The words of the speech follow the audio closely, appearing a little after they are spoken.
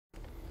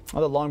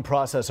Well, the long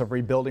process of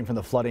rebuilding from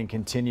the flooding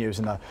continues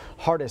in the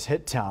hardest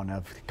hit town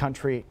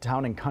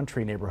and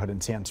country neighborhood in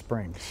Sand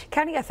Springs.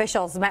 County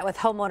officials met with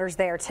homeowners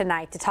there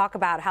tonight to talk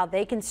about how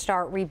they can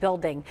start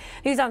rebuilding.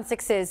 News on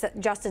 6's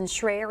Justin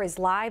Schreier is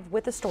live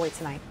with the story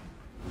tonight.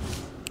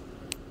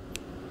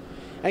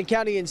 And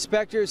county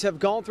inspectors have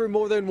gone through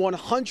more than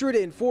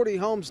 140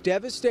 homes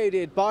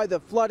devastated by the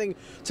flooding.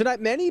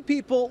 Tonight, many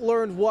people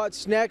learned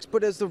what's next,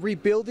 but as the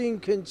rebuilding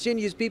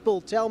continues,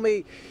 people tell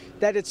me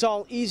that it's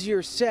all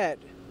easier said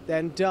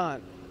than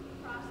done.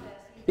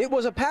 It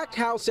was a packed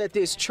house at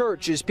this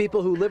church as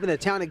people who live in the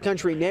town and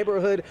country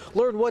neighborhood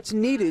learn what's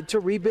needed to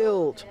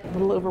rebuild. A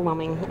little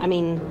overwhelming. I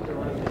mean,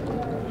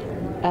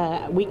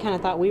 we kind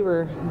of thought we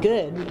were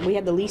good. We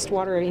had the least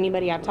water of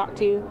anybody I've talked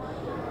to,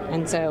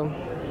 and so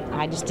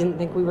I just didn't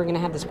think we were going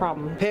to have this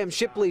problem. Pam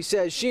Shipley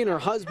says she and her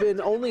husband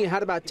only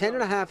had about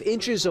 10.5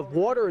 inches of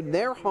water in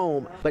their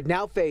home, but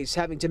now face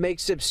having to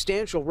make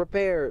substantial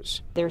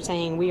repairs. They're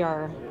saying we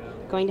are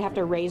going to have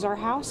to raise our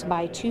house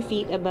by 2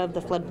 feet above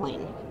the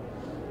floodplain.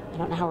 I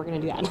don't know how we're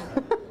going to do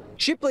that.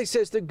 Shipley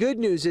says the good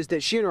news is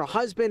that she and her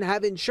husband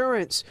have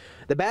insurance.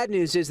 The bad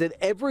news is that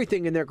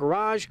everything in their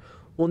garage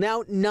will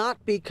now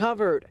not be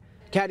covered.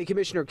 County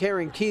Commissioner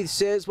Karen Keith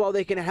says while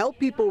they can help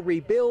people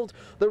rebuild,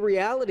 the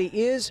reality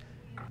is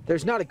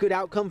there's not a good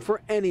outcome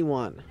for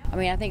anyone. I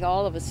mean, I think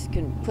all of us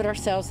can put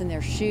ourselves in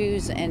their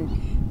shoes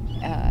and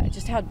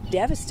just how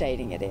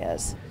devastating it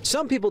is.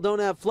 Some people don't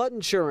have flood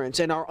insurance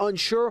and are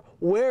unsure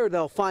where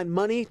they'll find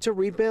money to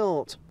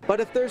rebuild.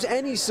 But if there's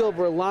any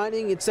silver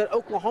lining, it's that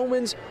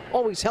Oklahomans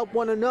always help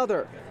one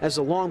another as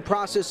the long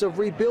process of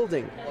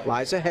rebuilding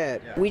lies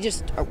ahead. We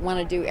just want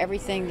to do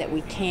everything that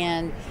we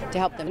can to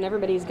help them. And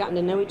everybody's gotten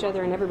to know each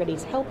other and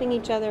everybody's helping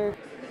each other.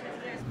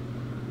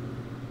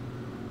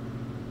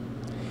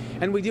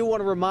 And we do want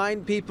to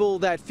remind people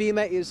that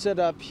FEMA is set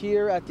up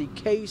here at the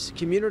Case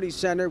Community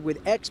Center with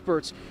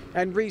experts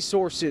and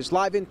resources.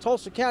 Live in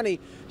Tulsa County,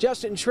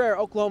 Justin Schreier,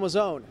 Oklahoma's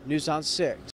own News on 6.